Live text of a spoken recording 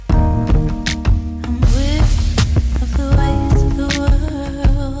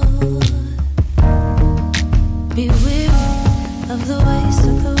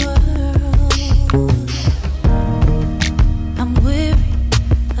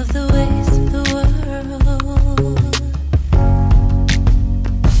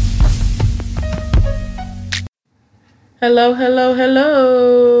Hello, hello,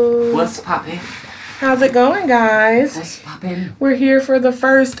 hello. What's poppin'? How's it going, guys? What's poppin'? We're here for the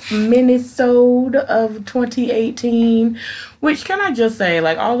first minisode of 2018. Which, can I just say,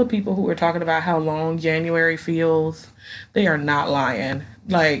 like, all the people who were talking about how long January feels, they are not lying.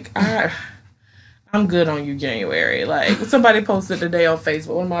 Like, I'm good on you, January. Like, somebody posted today on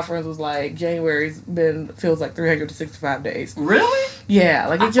Facebook. One of my friends was like, feels like 365 days. Really? Yeah,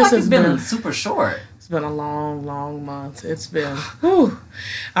 like, I it feel just like has it's been super short. It's been a long, long month. It's been, whew.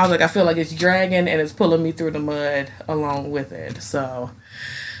 I was like, I feel like it's dragging and it's pulling me through the mud along with it. So,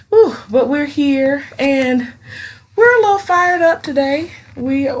 whew. But we're here and we're a little fired up today.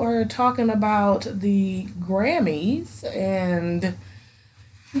 We are talking about the Grammys and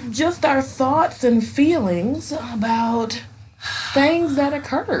just our thoughts and feelings about things that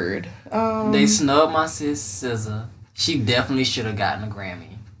occurred. They snubbed my sis SZA. She definitely should have gotten a Grammy.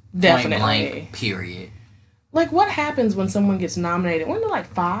 Definitely. Point blank, period. Like, what happens when someone gets nominated? Weren't there like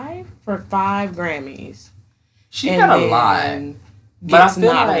 5 for 5 Grammys? She got a lot. But I feel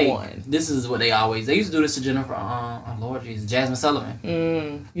like one. This is what they used to do this to Jennifer, oh Lord Jesus, Jasmine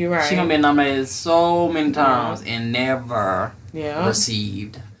Sullivan. You're right. She done been nominated so many times and never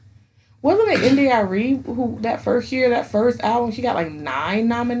received. Wasn't it NDRE who that first album, she got like 9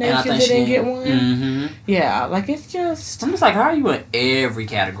 nominations and didn't get one? Mm-hmm. Yeah, like it's just... I'm just like, how are you in every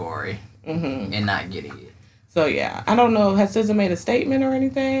category and not getting it? So yeah, I don't know, has SZA made a statement or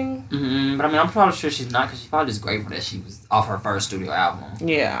anything? But I mean, I'm probably sure she's not, because she's probably just grateful that she was off her first studio album.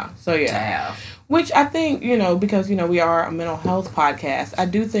 Yeah, so yeah. To have. Which I think, because, we are a mental health podcast, I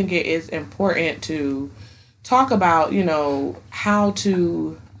do think it is important to talk about, how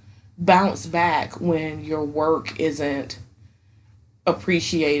to bounce back when your work isn't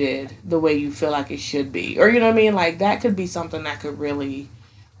appreciated the way you feel like it should be. Or, like that could be something that could really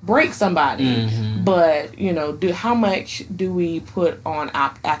break somebody. But, how much do we put on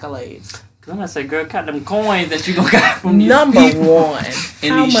accolades? Cause I'm gonna say, girl, count them coins that you gonna get from these Number people. one,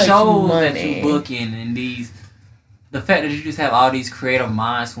 and how these much shows money that you booking, and the fact that you just have all these creative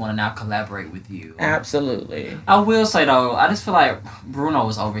minds who want to now collaborate with you. Absolutely. I will say though, I just feel like Bruno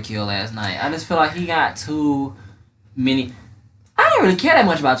was overkill last night. I just feel like he got too many. I didn't really care that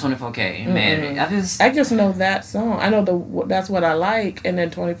much about 24K Magic. I just know that song. I know that's what I like, and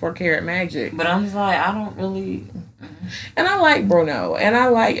then 24 Karat Magic. But I'm just like, I don't really. And I like Bruno, and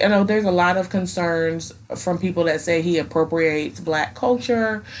I know there's a lot of concerns from people that say he appropriates Black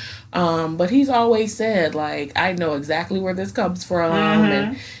culture, but he's always said, like, I know exactly where this comes from,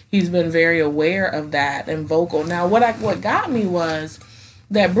 and he's been very aware of that and vocal. Now, what got me was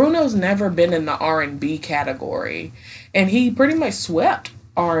that Bruno's never been in the R&B category, and he pretty much swept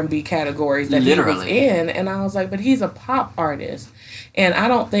R&B categories that he was in, and I was like, but he's a pop artist, and I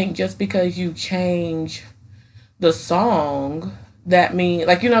don't think just because you change the song, that means,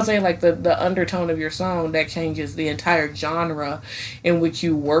 like, what I'm saying, like the undertone of your song, that changes the entire genre in which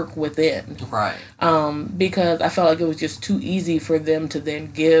you work within. Right. Because I felt like it was just too easy for them to then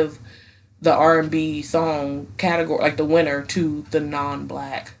give the R&B song category, like the winner, to the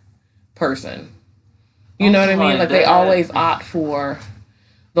non-Black person. You know what I mean? Like, they always opt for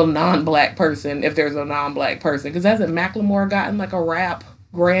the non-Black person if there's a non-Black person. Because hasn't Macklemore gotten like a rap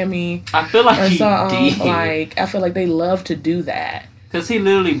Grammy? I feel like he did. Like, I feel like they love to do that. Because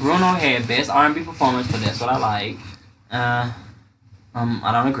Bruno had best R&B performance, but that's what I like. I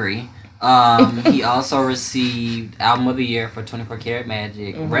don't agree. He also received Album of the Year for 24 Karat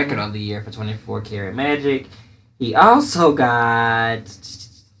Magic, Record of the Year for 24 Karat Magic. He also got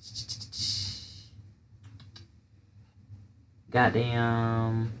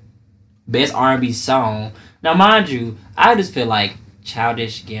goddamn best R&B song. Now, mind you, I just feel like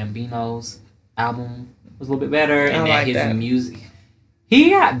Childish Gambino's album was a little bit better, and that his music.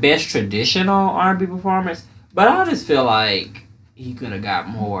 He got best traditional R&B performance, but I just feel like he could have got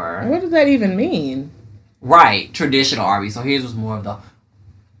more. What does that even mean? Right, traditional R&B. So his was more of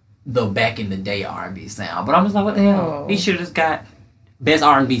the back in the day R&B sound. But I'm just like, what the hell? He should have just got best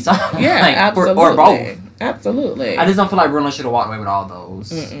R&B song. Yeah, like, absolutely. Or both. Absolutely. I just don't feel like Bruno should have walked away with all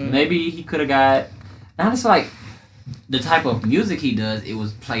those. Maybe he could have got. And I just feel like the type of music he does, it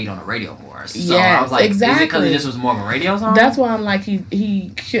was played on the radio more. So I was like, exactly. Is it because it just was more of a radio song? That's why I'm like,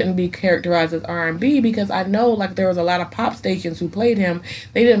 he shouldn't be characterized as R&B, because I know, like, there was a lot of pop stations who played him.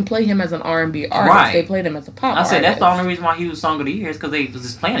 They didn't play him as an R&B artist. Right. They played him as a pop artist. I said that's the only reason why he was Song of the Year is because they was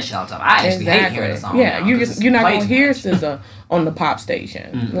just playing the shit all the time. I actually hate hearing the song. Yeah, you're not going to hear SZA on the pop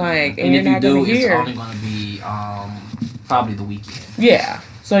station. Like, and you're if not going to hear. It's only going to be probably The Weeknd. Yeah.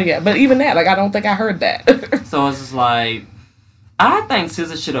 So, yeah. But even that, like, I don't think I heard that. So, it's just like, I think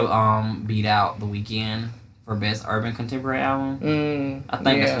SZA should have beat out The Weeknd for Best Urban Contemporary Album. I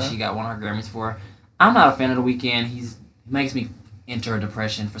think that's what she got one of her Grammys for. I'm not a fan of The Weeknd. He makes me enter a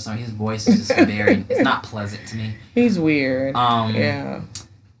depression for some. His voice is just very. It's not pleasant to me. He's weird. And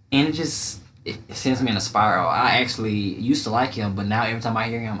it sends me in a spiral. I actually used to like him, but now every time I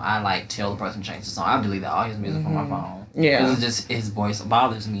hear him, I like tell the person to change the song. I'll delete all his music from my phone. Yeah, because it's just his voice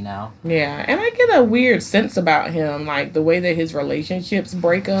bothers me now. Yeah, and I get a weird sense about him, like the way that his relationships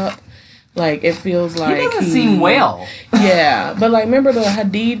break up. Like, it feels like he doesn't seem well. Yeah, but like, remember the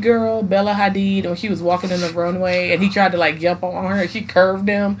Hadid girl, Bella Hadid, when she was walking in the runway and he tried to like jump on her, she curved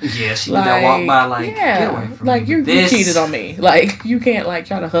him. Yeah, she did that walk by like, get away from like me. You cheated on me. Like, you can't like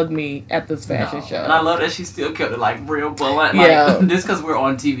try to hug me at this fashion show. And I love that she still kept it like real blunt. Like, just because we're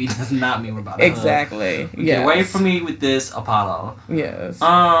on TV does not mean we're about to exactly. hug. Get away from me with this, Apollo. Yes.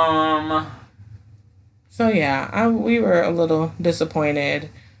 So yeah, we were a little disappointed.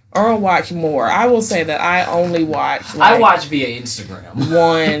 Or watch more. I will say that I only watched. I watched via Instagram.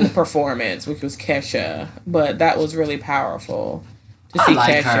 One performance, which was Kesha, but that was really powerful to see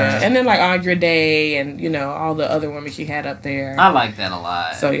Kesha, and then like Andra Day, and all the other women she had up there. I like that a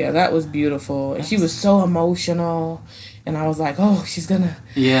lot. So yeah, that was beautiful, and she was so emotional. And I was like, oh, she's gonna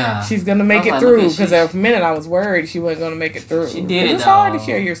make it through. Because for a minute I was worried she wasn't gonna make it through. She did it. It's hard to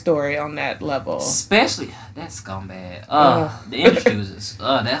share your story on that level, especially that scumbag. The industry was just,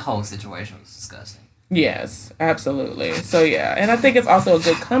 that whole situation was disgusting. Yes, absolutely. So yeah, and I think it's also a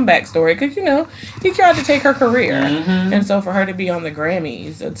good comeback story because he tried to take her career, and so for her to be on the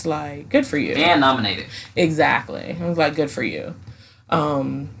Grammys, it's like good for you. And nominated. Exactly, I was like, good for you.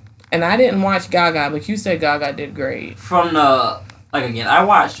 And I didn't watch Gaga, but you said Gaga did great. From the, again, I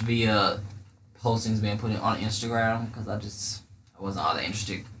watched via postings being put on Instagram because I wasn't all that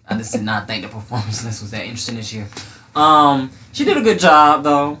interested. I just did not think the performance list was that interesting this year. She did a good job,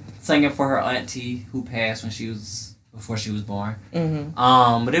 though, singing for her auntie who passed before she was born.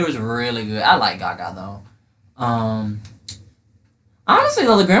 But it was really good. I like Gaga, though. Honestly,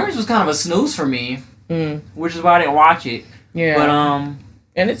 though, the Grammys was kind of a snooze for me, which is why I didn't watch it. Yeah. But,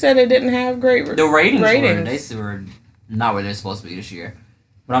 and it said it didn't have great the ratings. They were not where they're supposed to be this year.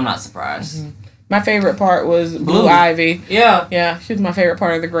 But I'm not surprised. My favorite part was Blue Ivy. Yeah. Yeah, she was my favorite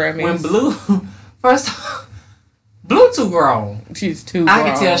part of the Grammys. When Blue too grown. She's too grown. I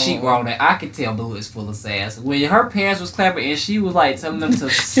can tell she grown. And I can tell Blue is full of sass. When her parents was clapping and she was like telling them to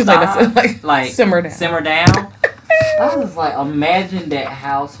stop. like simmer down. I was like, imagine that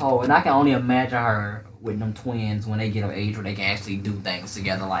household. And I can only imagine her with them twins when they get of age where they can actually do things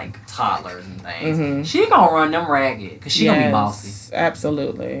together like toddlers and things. She gonna run them ragged because she gonna be bossy.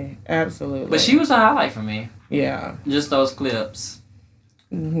 Absolutely. But she was a highlight for me. Yeah. Just those clips.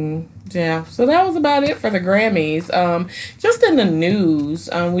 Yeah. So that was about it for the Grammys. Just in the news,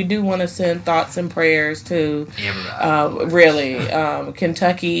 we do want to send thoughts and prayers to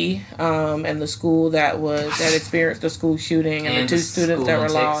Kentucky and the school that experienced the school shooting and the two students that were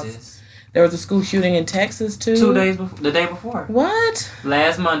lost. There was a school shooting in Texas, too. 2 days before. The day before. What?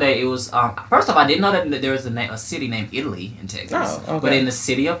 Last Monday, it was... first off, I didn't know that there was a city named Italy in Texas. Oh, okay. But in the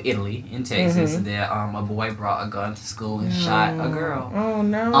city of Italy in Texas, there a boy brought a gun to school and shot a girl. Oh,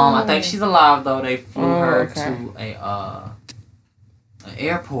 no. I think she's alive, though. They flew her to an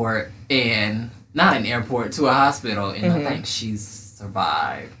airport and... Not an airport, to a hospital. And I think she's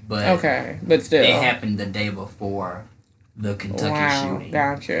survived. But but still. It happened the day before the Kentucky shooting.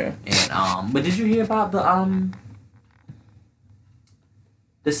 Gotcha. And but did you hear about the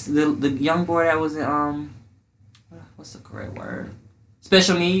young boy that was in what's the correct word?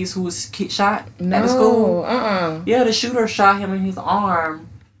 Special needs, who was shot at the school? Yeah, the shooter shot him in his arm.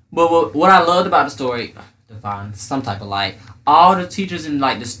 But what I loved about the story, to find some type of light, all the teachers and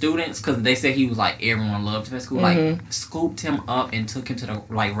like the students, because they said he was like everyone loved him at school, like scooped him up and took him to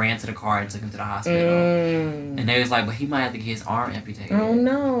ran to the car and took him to the hospital. And they was like, but he might have to get his arm amputated. Oh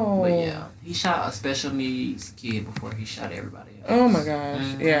no! But yeah, he shot a special needs kid before he shot everybody else. Oh my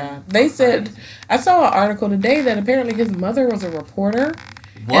gosh! Yeah, they said I saw an article today that apparently his mother was a reporter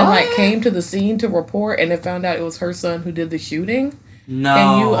and came to the scene to report, and then found out it was her son who did the shooting. No,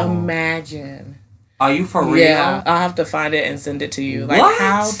 can you imagine? Are you for real? Yeah, I'll have to find it and send it to you. Like,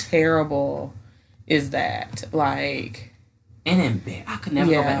 how terrible is that? Like... And in bed. I could never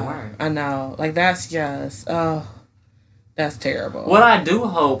go back to work. I know. Like, that's just... Oh, that's terrible. What I do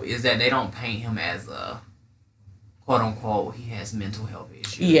hope is that they don't paint him as a... quote-unquote, he has mental health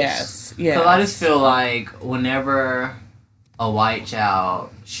issues. Yes. Because I just feel like whenever a white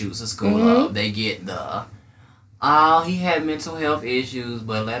child shoots a school up, they get the... Oh, he had mental health issues,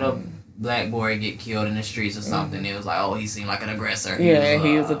 but let him black boy get killed in the streets or something, it was like, oh, he seemed like an aggressor. He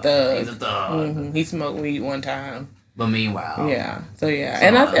was a thug. He's a thug. Mm-hmm. He smoked weed one time. But meanwhile. Yeah. So,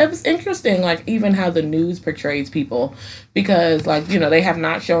 and it was interesting, like, even how the news portrays people. Because, like, they have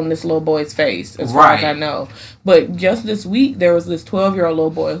not shown this little boy's face, as far as I know. But just this week, there was this 12-year-old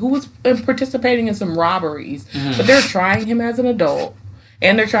little boy who was participating in some robberies. Mm-hmm. But they're trying him as an adult.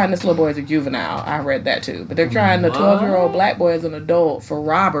 And they're trying this little boy as a juvenile. I read that, too. But they're trying the 12-year-old black boy as an adult for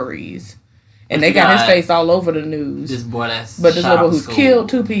robberies. And they got his face all over the news. This boy that's But this little boy who's killed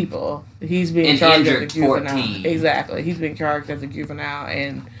 2 people, he's being charged as a juvenile. 14. Exactly. He's being charged as a juvenile,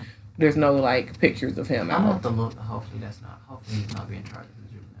 and there's no, like, pictures of him. I'm going to look. Hopefully he's not being charged as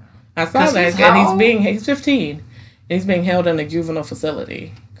a juvenile. I saw that. And he's 15. And he's being held in a juvenile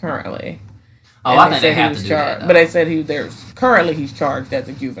facility currently. Oh, I think they have to do that. But they said currently he's charged as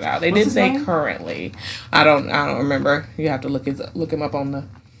a juvenile. They did say currently. I don't remember. You have to look him up on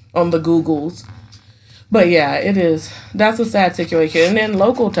the Googles. But yeah, it is. That's a sad situation. And then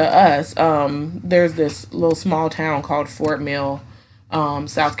local to us, there's this little small town called Fort Mill,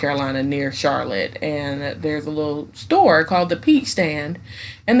 South Carolina, near Charlotte. And there's a little store called the Peach Stand.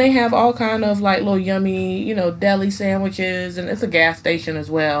 And they have all kind of like little yummy, deli sandwiches. And it's a gas station as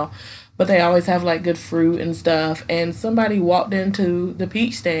well. But they always have like good fruit and stuff. And somebody walked into the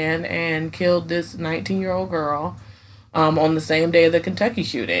Peach Stand and killed this 19-year-old girl. On the same day of the Kentucky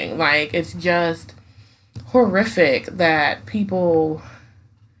shooting. Like, it's just horrific that people...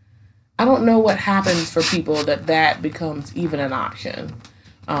 I don't know what happens for people that becomes even an option.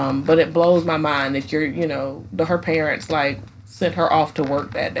 But it blows my mind that her parents, like, sent her off to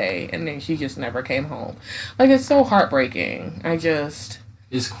work that day, and then she just never came home. Like, it's so heartbreaking.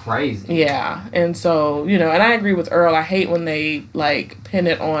 It's crazy. Yeah. And so, and I agree with Earl. I hate when they, like, pin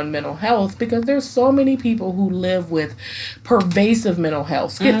it on mental health because there's so many people who live with pervasive mental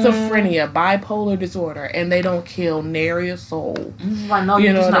health, schizophrenia, bipolar disorder, and they don't kill nary a soul. Like, no,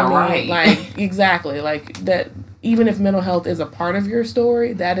 you're just not right. Like, exactly. Like, that, even if mental health is a part of your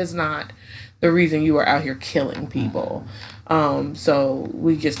story, that is not the reason you are out here killing people. So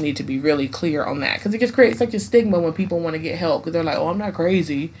we just need to be really clear on that because it just creates such a stigma when people want to get help because they're like, oh, I'm not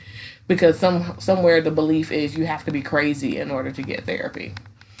crazy, because somewhere the belief is you have to be crazy in order to get therapy.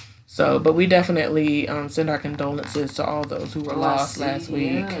 So, but we definitely send our condolences to all those who were lost last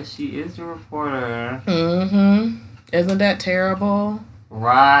week. Yeah, she is a reporter. Mm-hmm. Isn't that terrible?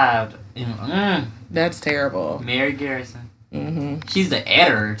 Robbed. That's terrible. Mary Garrison. Mm-hmm. She's the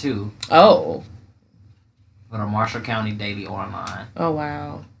editor too. Oh. For the Marshall County Daily Online. Oh,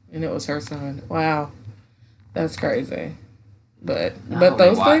 wow. And it was her son. Wow. That's crazy. But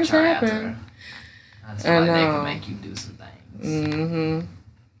those things happen. I just feel like they can make you do some things. Mm-hmm.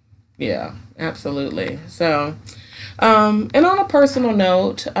 Yeah, absolutely. So, and on a personal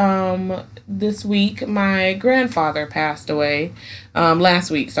note, this week, my grandfather passed away.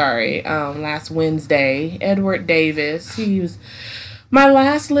 Last Wednesday. Edward Davis. He was my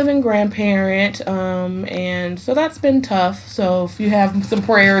last living grandparent, and so that's been tough. So if you have some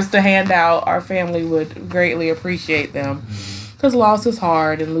prayers to hand out, our family would greatly appreciate them. Because loss is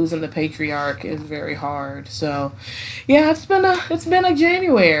hard, and losing the patriarch is very hard. So, yeah, it's been a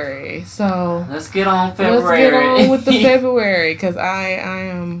January. So let's get on February. Let's get on with the February, because I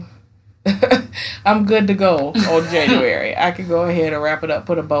am... I'm good to go on January. I can go ahead and wrap it up,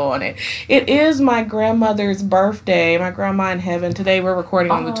 put a bow on it. It is my grandmother's birthday. My grandma in heaven. Today we're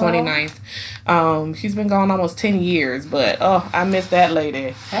recording on the 29th. She's been gone almost 10 years, but I miss that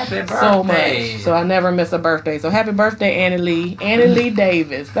lady. Happy birthday. So much. So I never miss a birthday. So happy birthday, Annie Lee. Annie Lee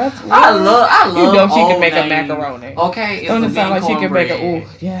Davis. That's I love you know she can make a macaroni. Okay. Don't it sound like she can make a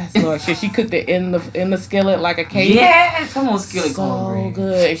yes, Lord. She cooked it in the skillet like a cake. Yes, come on, skillet cornbread. So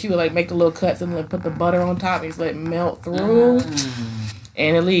good. And she would like make the little cuts and like put the butter on top and just let it melt through.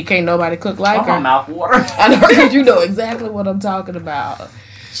 Annie Lee, can't nobody cook like her. My mouth water. I know, because you know exactly what I'm talking about.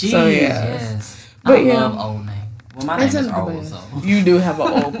 Jeez, so, yes. But I love old names. Well, my name is old, so. You do have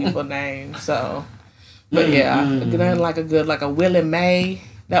an old people name, so. But nothing like a Willie Mae.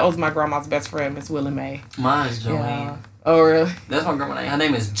 That was my grandma's best friend, Miss Willie Mae. Mine's Joanne. Yeah. Oh, really? That's my grandma's name. Her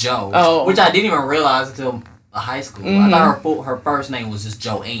name is Jo. Oh. Which I didn't even realize until high school. I thought her first name was just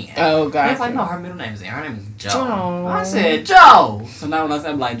Joanne. Oh, gotcha. I was like, no, her middle name is Ann. Her name is Jo. Oh. I said Jo. So now when I say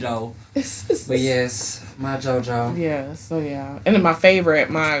I'm like Jo. But yes, my JoJo. Yeah, so yeah. And then my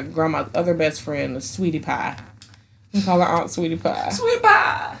grandma's other best friend is Sweetie Pie. We call her Aunt Sweetie Pie. Sweetie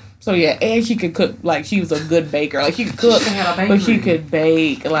Pie. So yeah, and she could cook. Like she was a good baker. Like she could cook, but she could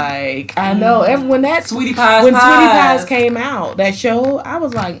bake. Like I know. When that Sweetie Pies, Sweetie Pies came out, that show, I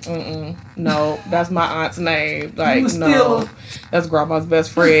was like, no, that's my aunt's name. Like no, that's grandma's best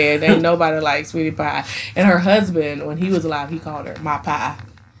friend. Ain't nobody like Sweetie Pie. And her husband, when he was alive, he called her my pie.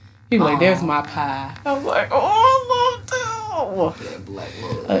 He was like, "There's my pie." I was like, "Oh, I love that." Yeah, black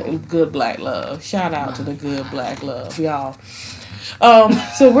love. Good black love. Shout out to the good black love, y'all.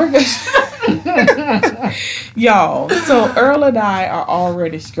 So we're gonna y'all. So Earl and I are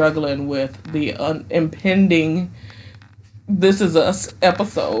already struggling with the impending This Is Us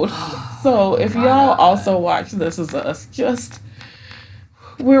episode. So if y'all also watch This Is Us, just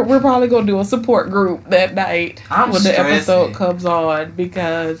we're probably gonna do a support group that night when the episode comes on,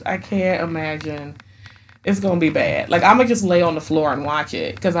 because I can't imagine. It's gonna be bad. Like I'm gonna just lay on the floor and watch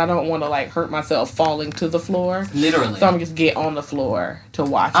it because I don't want to like hurt myself falling to the floor. Literally. So I'm gonna just get on the floor to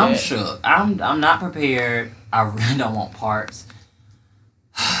watch it. I'm shook. I'm not prepared. I really don't want parts.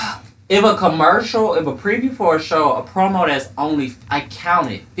 If a preview for a show, a promo that's only, I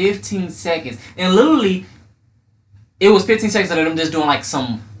counted 15 seconds, and literally it was 15 seconds of them just doing like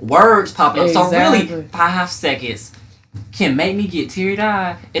some words popping up. Exactly. So really 5 seconds can make me get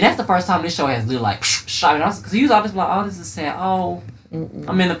teary-eyed. And that's the first time this show has literally like shot me. Because usually I'll just be like, oh, this is sad. Oh,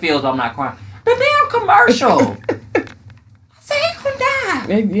 I'm in the field, but I'm not crying. The damn commercial. I said he gonna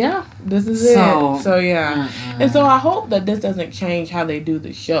die. Yeah, this is it. So yeah. And so I hope that this doesn't change how they do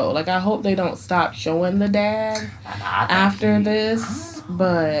the show. Like I hope they don't stop showing the dad after this.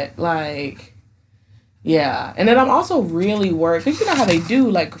 But like... Yeah, and then I'm also really worried because you know how they do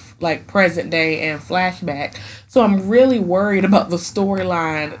like present day and flashback. So I'm really worried about the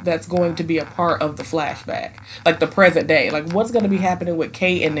storyline that's going to be a part of the flashback, like the present day. Like what's going to be happening with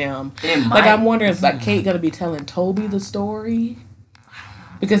Kate and them? Like I'm wondering, is like Kate going to be telling Toby the story?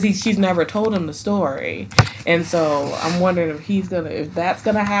 Because she's never told him the story, and so I'm wondering if that's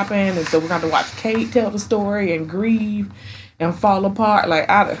gonna happen, and so we're going to watch Kate tell the story and grieve. And fall apart. Like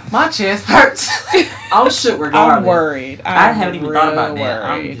my chest hurts. I'm shook regardless. I'm worried. I haven't even thought about that.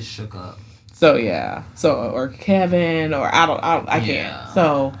 I'm just shook up. So yeah. Or Kevin, or I can't.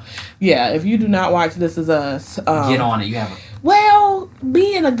 So yeah, if you do not watch This Is Us, get on it. You have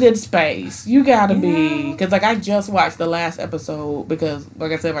be in a good space. You gotta be, because like I just watched the last episode because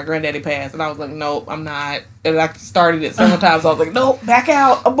like I said, my granddaddy passed, and I was like, nope, I'm not. And I started it several times. I was like, nope, back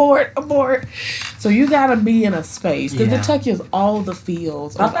out, abort. So you gotta be in a space because it touches all the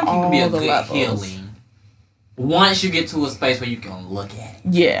feels on all the levels. Healing. Once you get to a space where you can look at it.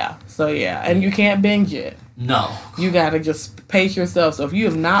 Yeah. So yeah, and you can't binge it. No. You gotta just pace yourself. So if you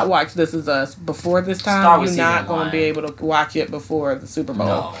have not watched This Is Us before this time, you're not going to be able to watch it before the Super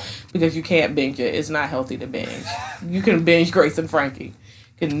Bowl because you can't binge it. It's not healthy to binge. You can binge Grace and Frankie.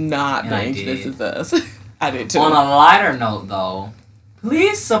 Cannot binge This Is Us. I did too. On a lighter note, though,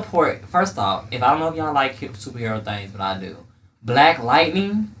 please support. First off, if I don't know if y'all like superhero things, but I do. Black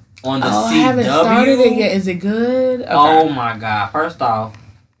Lightning on the CW. I haven't started it yet. Is it good? Okay. Oh my god! First off,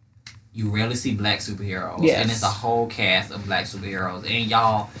 you rarely see black superheroes, and it's a whole cast of black superheroes, and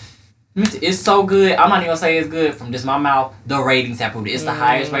y'all, it's so good. I'm not even gonna say it's good from just my mouth. The ratings have proved it. It's the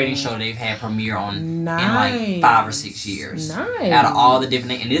highest rating show they've had premiere on in like 5 or 6 years. Nice. Out of all the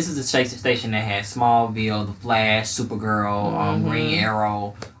different, and this is the station that has Smallville, The Flash, Supergirl, Green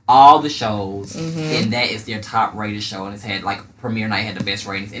Arrow, all the shows, and that is their top rated show, and it's had like premiere night had the best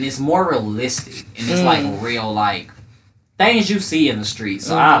ratings, and it's more realistic, and it's like real like things you see in the streets.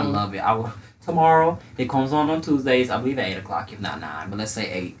 So I love it. Tomorrow it comes on Tuesdays, I believe at 8:00, if not 9, but let's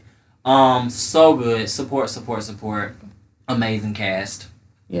say 8. So good. Support. Amazing cast.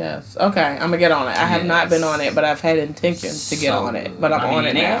 Yes. Okay, I'm gonna get on it. I have not been on it, but I've had intentions to get on it. But I'm on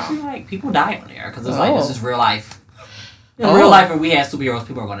it now. Actually, like people die on there because it's like this is real life. In real life, when we have superheroes,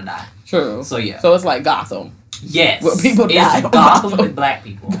 people are gonna die. True. So yeah. So it's like Gotham. Yes. Where people die. It's Gotham with black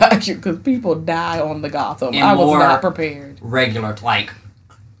people. Got you, because people die on the Gotham. And I was not prepared. Regular, like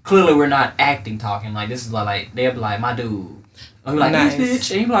clearly we're not acting talking like this is like they'll be like my dude. I'll be like nice. This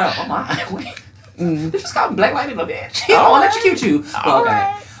bitch, and you be like, oh my, wait. You just got Black Lightning, little bitch. He don't want to execute you. But,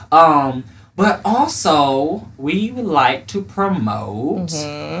 okay. Right. But also we would like to promote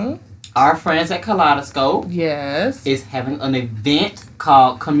our friends at Kaleidoscope. Yes. Is having an event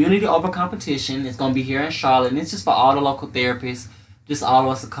called Community Over Competition. It's going to be here in Charlotte, and it's just for all the local therapists. Just all of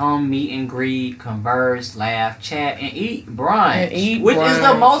us to come, meet and greet, converse, laugh, chat, and eat brunch. Which is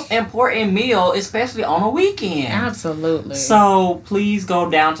the most important meal, especially on a weekend. Absolutely. So please go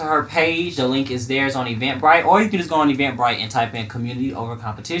down to her page. The link is there. It's on Eventbrite. Or you can just go on Eventbrite and type in Community Over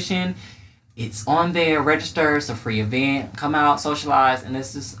Competition. It's on there. Register. It's a free event. Come out, socialize, and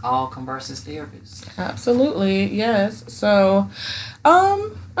this is all Conversus therapists. Absolutely, yes. So,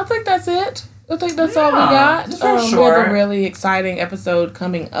 I think that's it. I think that's all we got. We have a really exciting episode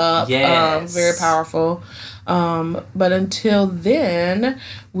coming up. Yes. Very powerful. But until then,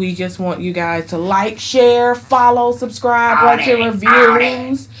 we just want you guys to like, share, follow, subscribe, write your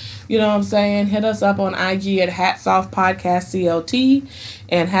reviews. You know what I'm saying? Hit us up on IG at Hats Off Podcast CLT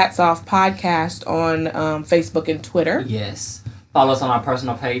and Hats Off Podcast on Facebook and Twitter. Yes. Follow us on our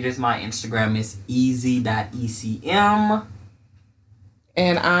personal pages. My Instagram is easy.ecm.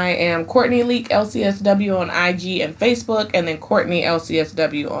 And I am Courtney Leak LCSW on IG and Facebook, and then Courtney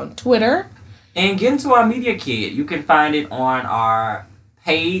LCSW on Twitter. And get into our media kit. You can find it on our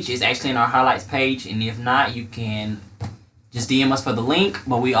page. It's actually in our highlights page. And if not, you can just DM us for the link.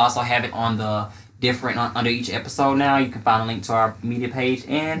 But we also have it on the under each episode now. You can find a link to our media page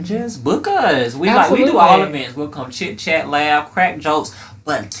and just book us. We do all events. We'll come chit chat, laugh, crack jokes,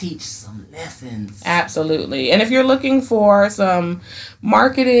 but teach some lessons. Absolutely. And if you're looking for some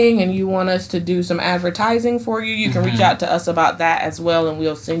marketing and you want us to do some advertising for you, you can reach out to us about that as well, and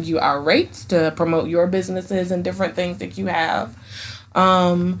we'll send you our rates to promote your businesses and different things that you have.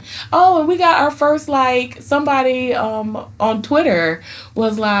 And we got our first, somebody on Twitter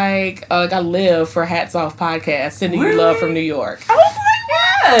was like, I live for Hats Off Podcast, sending you love from New York. Oh my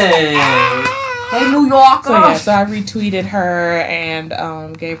God! Hey, New York. So I retweeted her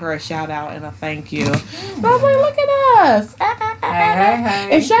and gave her a shout out and a thank you. So I was like, look at us. Hey.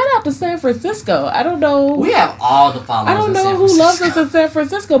 And shout out to San Francisco. I don't know. We have all the followers. I don't know who loves us in San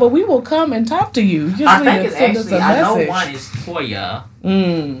Francisco, but we will come and talk to you. Just I think it's actually, I know one is Toya.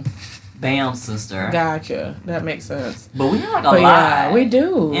 Bam's sister. Gotcha. That makes sense. But we have a lot. Yeah, we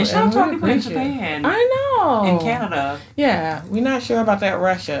do. And shout out to our people in Japan. I know. In Canada. Yeah. We're not sure about that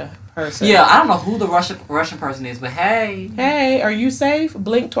Russia person. Yeah, I don't know who the Russian person is, but hey. Hey, are you safe?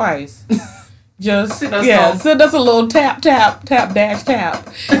 Blink twice. Just send us send us a little tap dash tap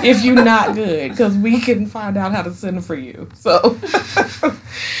if you're not good, because we can find out how to send for you. So,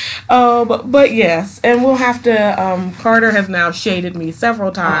 but yes, and we'll have to. Carter has now shaded me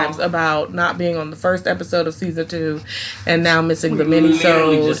several times about not being on the first episode of season 2, and now missing the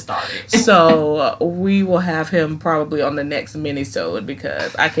mini-sode. Just started. So we will have him probably on the next mini-sode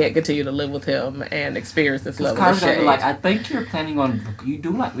because I can't continue to live with him and experience this level of shade. I think you're planning on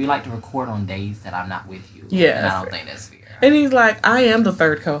we like to record on days that I'm not with you. Yeah. And I don't think that's fair. And he's like, I am the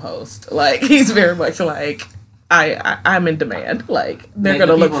third co-host. Like, he's very much like, I'm in demand. Like, they're going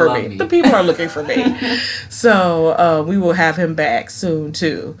to look for me. The people are looking for me. So, we will have him back soon,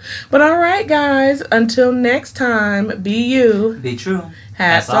 too. But all right, guys. Until next time, be you. Be true.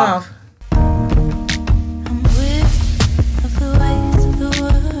 Hats off.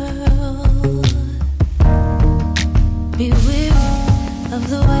 Be weary of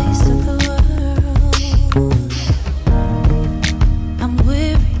the ways of the world.